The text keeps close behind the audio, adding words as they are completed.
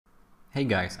Hey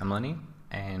guys, I'm Lenny,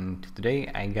 and today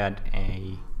I got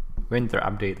a winter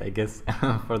update, I guess,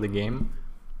 for the game.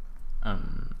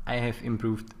 I have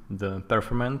improved the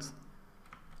performance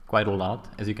quite a lot.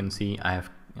 As you can see, I have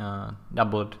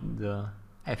doubled the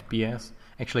FPS.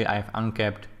 Actually, I have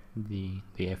uncapped the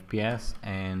FPS,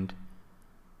 and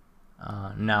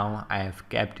now I have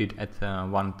capped it at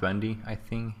 120, I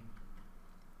think.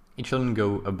 It shouldn't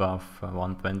go above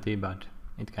 120, but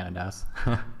it kinda does.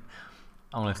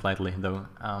 Only slightly though.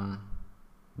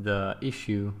 The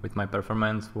issue with my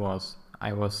performance was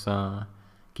I was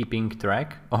keeping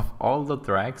track of all the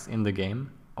tracks in the game,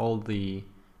 all the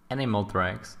animal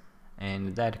tracks,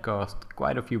 and that caused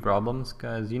quite a few problems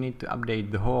because you need to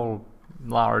update the whole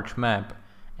large map,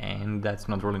 and that's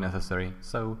not really necessary.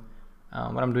 So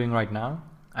what I'm doing right now,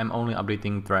 I'm only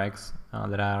updating tracks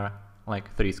that are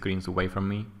like 3 screens away from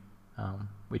me,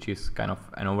 which is kind of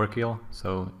an overkill.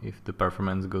 So if the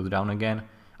performance goes down again,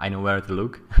 I know where to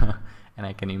look and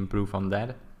I can improve on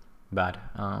that. But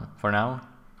for now,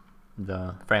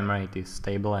 the frame rate is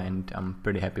stable and I'm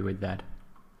pretty happy with that.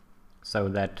 So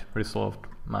that resolved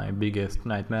my biggest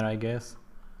nightmare, I guess.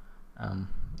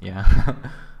 Yeah.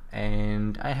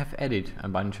 And I have added a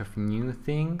bunch of new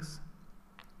things.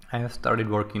 I have started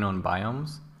working on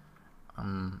biomes.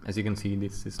 As you can see,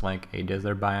 this is like a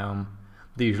desert biome,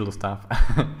 the usual stuff.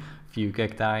 Few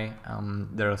cacti.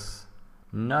 There's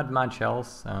not much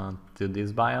else to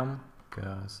this biome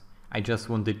because I just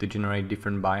wanted to generate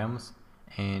different biomes,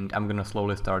 and I'm gonna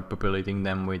slowly start populating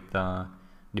them with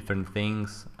different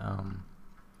things.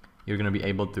 You're gonna be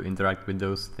able to interact with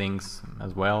those things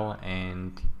as well,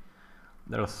 and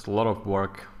there's a lot of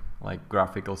work, like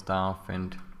graphical stuff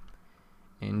and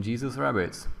Jesus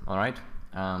rabbits. Alright,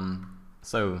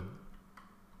 so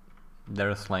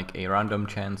there's like a random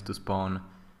chance to spawn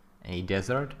a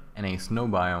desert and a snow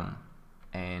biome,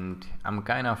 and I'm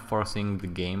kind of forcing the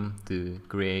game to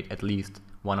create at least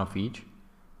one of each.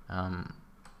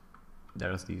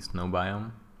 There's the snow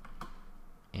biome,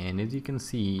 and as you can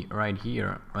see right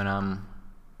here, when I'm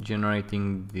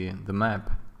generating the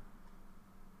map,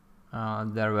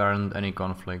 there weren't any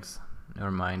conflicts.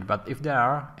 Never mind. But if there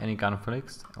are any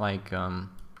conflicts, like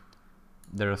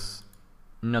there's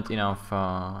not enough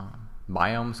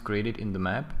biomes created in the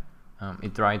map,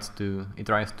 it tries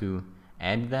to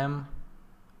add them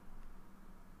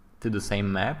to the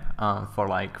same map for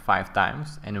like 5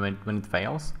 times, and when it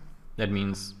fails, that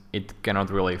means it cannot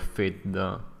really fit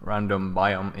the random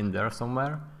biome in there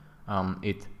somewhere.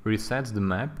 It resets the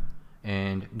map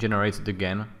and generates it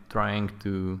again, trying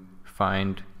to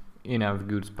find enough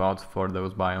good spots for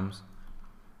those biomes.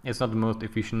 It's not the most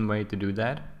efficient way to do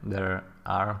that. There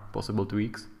are possible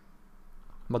tweaks,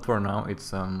 but for now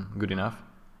it's good enough,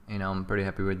 and I'm pretty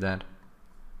happy with that.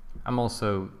 I'm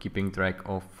also keeping track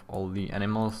of all the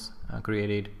animals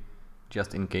created,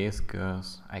 just in case,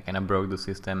 because I kinda broke the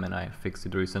system and I fixed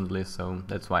it recently, so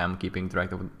that's why I'm keeping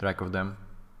track of them.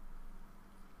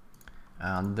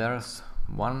 There's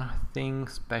one thing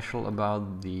special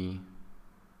about the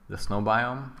snow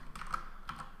biome.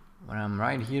 When I'm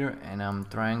right here and I'm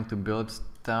trying to build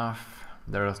stuff,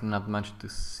 there's not much to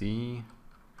see.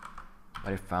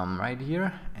 But if I'm right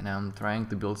here and I'm trying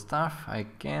to build stuff, I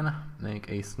can make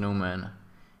a snowman.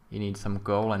 You need some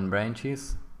coal and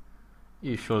branches.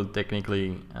 You should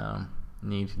technically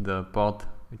need the pot,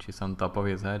 which is on top of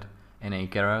his head, and a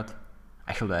carrot.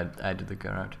 I should add the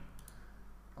carrot.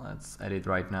 Let's add it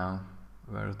right now.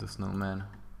 Where's the snowman?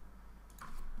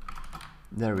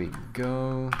 There we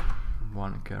go.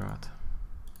 1 carrot.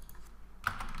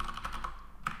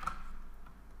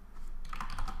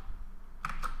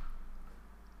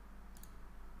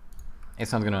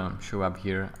 It's not gonna show up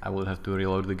here. I will have to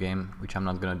reload the game, which I'm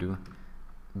not gonna do.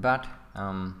 But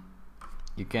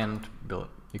you can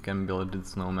build the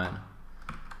snowman.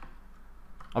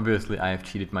 Obviously, I have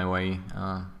cheated my way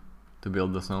to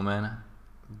build the snowman,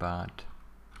 but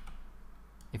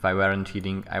if I weren't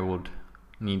cheating, I would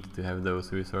need to have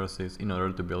those resources in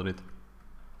order to build it.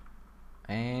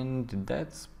 And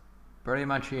that's pretty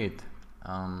much it.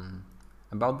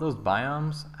 About those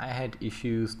biomes, I had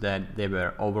issues that they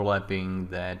were overlapping,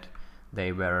 that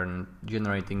they weren't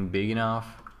generating big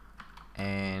enough,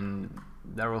 and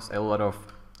there was a lot of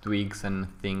tweaks and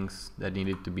things that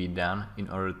needed to be done in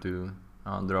order to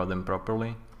draw them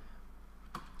properly.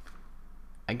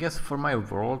 I guess for my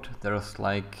world there's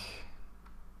like,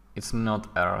 it's not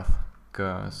Earth,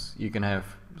 because you can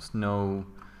have snow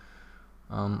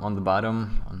on the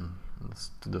bottom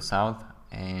to the south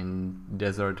and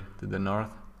desert to the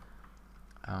north.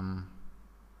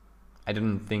 I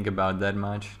didn't think about that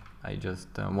much. I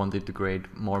just wanted to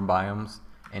create more biomes,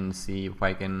 and see if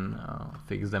I can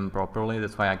fix them properly.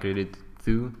 That's why I created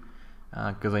 2,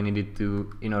 because I needed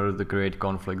to, in order to create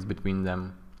conflicts between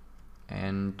them.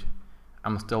 And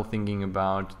I'm still thinking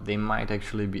about, they might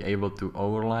actually be able to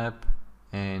overlap,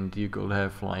 and you could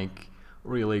have like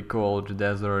really cold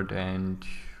desert and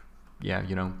yeah,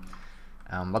 you know.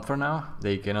 But for now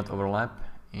they cannot overlap.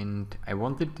 And I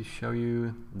wanted to show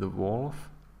you the wolf.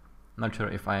 Not sure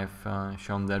if I've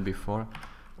shown that before.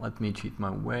 Let me cheat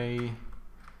my way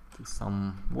to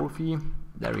some wolfie.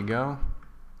 There we go.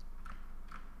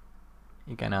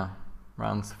 He kinda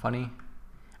runs funny.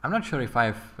 I'm not sure if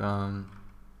I've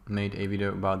made a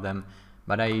video about them,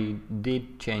 but I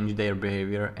did change their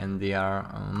behavior and they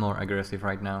are more aggressive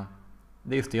right now.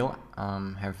 They still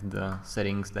have the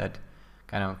settings that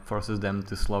kind of forces them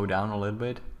to slow down a little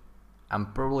bit.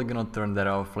 I'm probably gonna turn that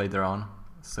off later on,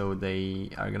 so they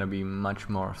are gonna be much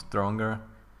more stronger.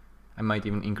 I might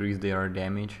even increase their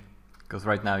damage, because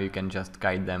right now you can just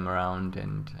guide them around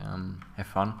and have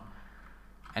fun,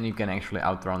 and you can actually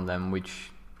outrun them,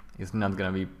 which is not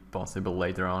gonna be possible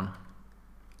later on.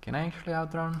 Can I actually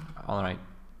outrun? Alright,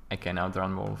 I can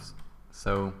outrun wolves,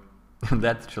 so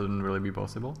that shouldn't really be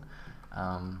possible,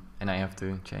 and I have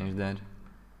to change that.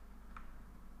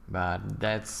 But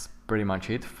that's pretty much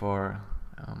it for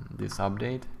this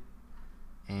update,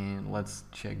 and let's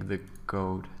check the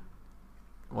code.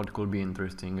 What could be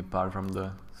interesting apart from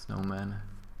the snowman?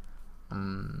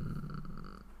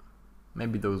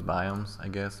 Maybe those biomes, I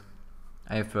guess.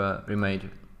 I have remade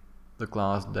the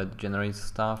class that generates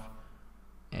stuff,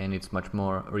 and it's much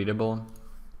more readable.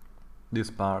 This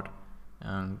part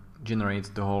generates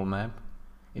the whole map.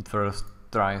 It first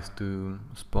tries to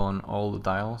spawn all the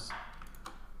tiles,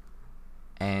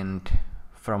 and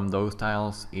from those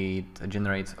tiles it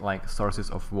generates like sources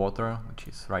of water, which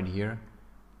is right here.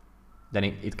 Then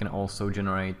it can also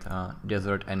generate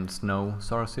desert and snow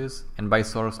sources, and by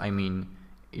source I mean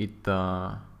it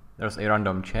there's a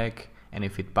random check, and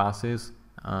if it passes,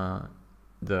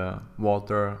 the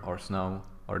water or snow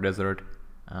or desert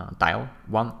tile,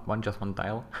 just one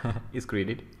tile is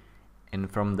created,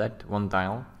 and from that one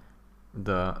tile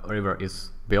the river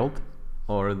is built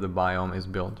or the biome is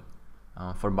built.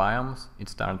 For biomes it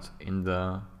starts in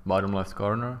the bottom left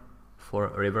corner. For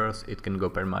rivers it can go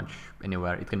pretty much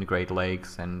anywhere. It can create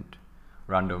lakes and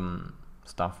random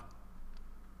stuff,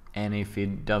 and if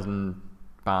it doesn't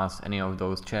pass any of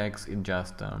those checks, it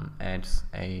just adds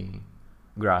a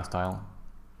grass tile.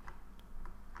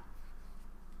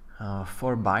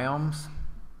 For biomes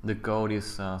the code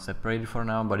is separated for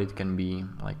now, but it can be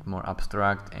like more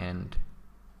abstract, and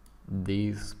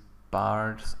these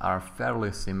parts are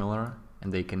fairly similar,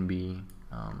 and they can be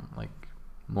like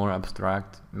more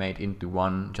abstract, made into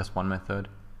just one method.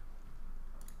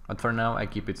 But for now I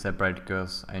keep it separate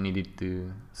because I needed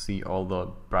to see all the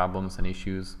problems and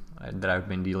issues that I've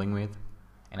been dealing with,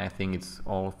 and I think it's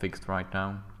all fixed right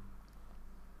now.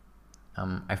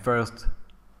 I first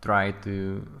tried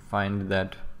to find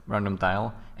that random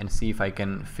tile and see if I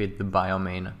can fit the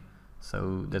biome in,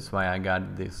 so that's why I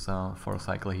got this for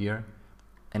cycle here,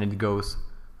 and it goes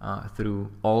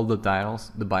through all the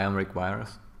tiles the biome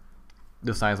requires.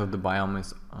 The size of the biome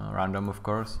is random, of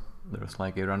course. There's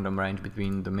like a random range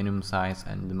between the minimum size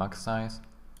and the max size,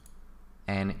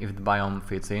 and if the biome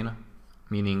fits in,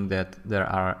 meaning that there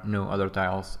are no other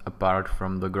tiles apart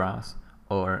from the grass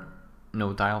or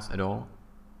no tiles at all,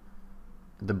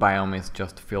 the biome is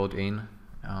just filled in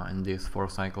this for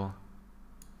cycle.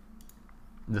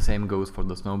 The same goes for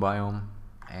the snow biome,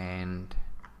 and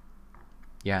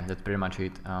yeah, that's pretty much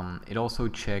it. It also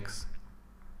checks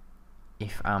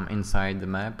if I'm inside the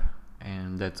map,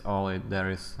 and that's all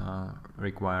there is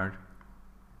required.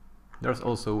 There's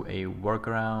also a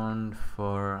workaround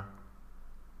for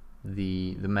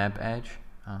the map edge.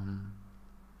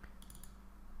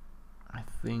 I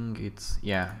think it's,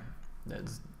 yeah,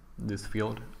 that's this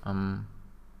field.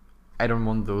 I don't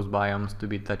want those biomes to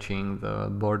be touching the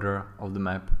border of the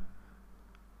map.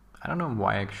 I don't know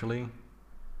why actually.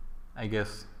 I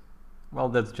guess, well,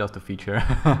 that's just a feature.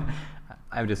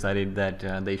 I've decided that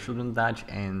they shouldn't touch,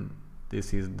 and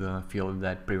this is the field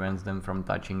that prevents them from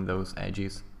touching those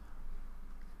edges.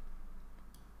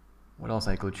 What else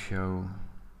I could show?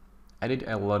 I did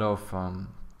a lot of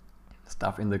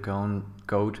stuff in the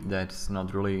code that's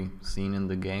not really seen in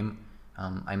the game.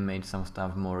 I made some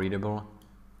stuff more readable.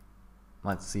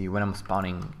 Let's see, when I'm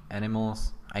spawning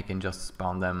animals, I can just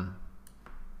spawn them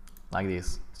like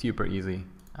this, super easy.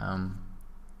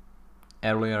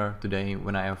 Earlier today,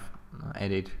 when I have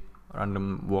added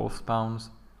random wolf spawns,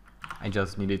 I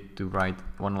just needed to write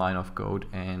one line of code,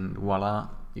 and voila,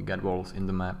 you get wolves in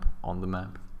the map, on the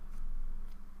map.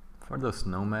 For the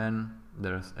snowman,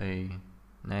 there's a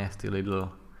nasty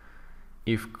little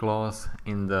if clause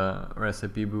in the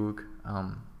recipe book.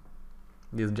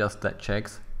 This just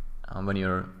checks when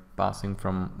you're passing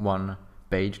from one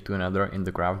page to another in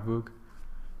the craft book,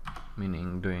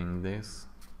 meaning doing this.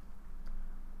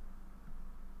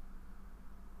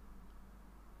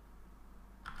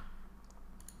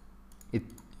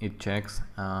 It checks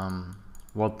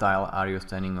what tile are you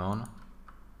standing on,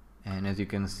 and as you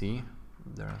can see,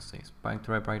 there's a spike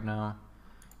trap right now.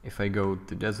 If I go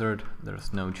to desert,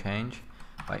 there's no change.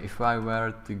 But if I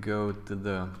were to go to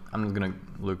the, I'm not gonna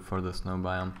look for the snow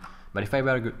biome, but if I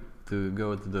were to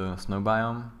go to the snow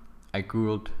biome, I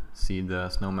could see the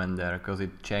snowman there because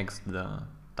it checks the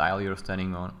tile you're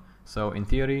standing on. So in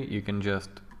theory, you can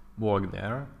just walk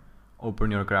there,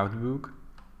 open your craft book,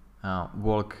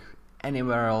 walk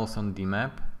anywhere else on the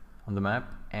map,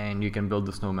 and you can build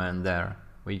the snowman there,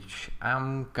 which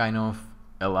I'm kind of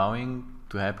allowing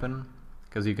to happen,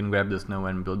 because you can grab the snow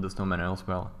and build the snowman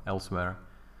elsewhere.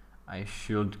 I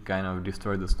should kind of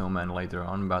destroy the snowman later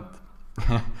on, but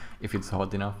if it's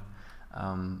hot enough.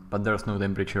 But there's no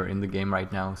temperature in the game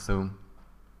right now, so,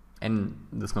 and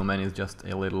the snowman is just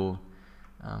a little,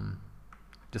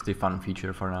 just a fun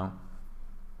feature for now.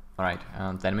 Alright,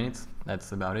 10 minutes,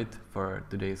 that's about it for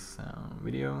today's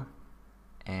video,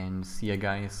 and see ya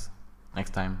guys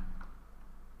next time.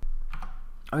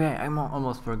 Oh yeah, I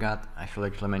almost forgot, I should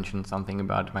actually mention something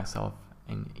about myself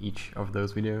in each of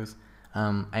those videos.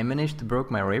 I managed to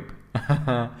break my rib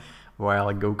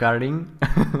while go-karting.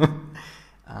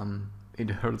 It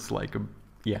hurts like a,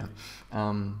 yeah.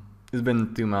 It's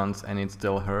been 2 months and it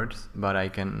still hurts, but I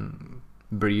can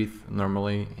breathe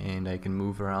normally and I can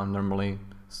move around normally,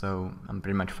 so I'm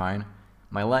pretty much fine.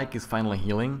 My leg is finally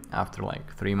healing after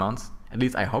like 3 months, at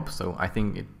least I hope so. I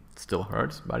think it still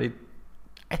hurts, but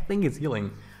I think it's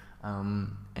healing.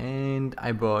 And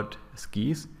I bought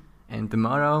skis, and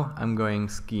tomorrow I'm going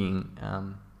skiing.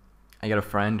 I got a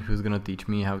friend who's gonna teach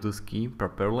me how to ski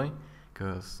properly,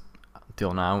 because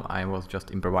till now I was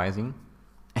just improvising.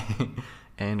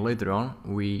 And later on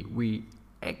we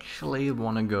actually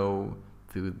wanna go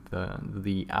to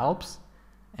the Alps,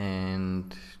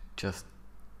 and just,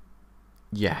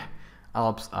 yeah,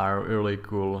 Alps are really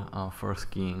cool for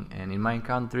skiing. And in my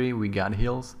country we got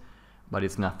hills, but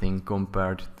it's nothing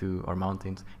compared to, or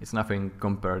mountains, it's nothing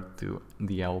compared to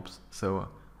the Alps. So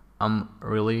I'm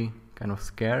really kind of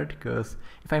scared, because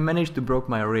if I manage to break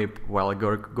my rib while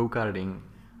go-karting,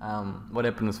 what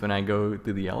happens when I go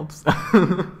to the Alps?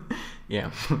 Yeah.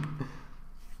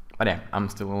 But yeah, I'm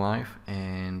still alive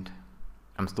and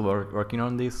I'm still working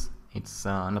on this. It's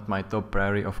not my top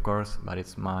priority, of course, but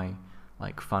it's my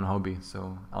like fun hobby,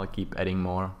 so I'll keep adding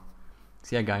more.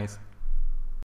 See ya guys.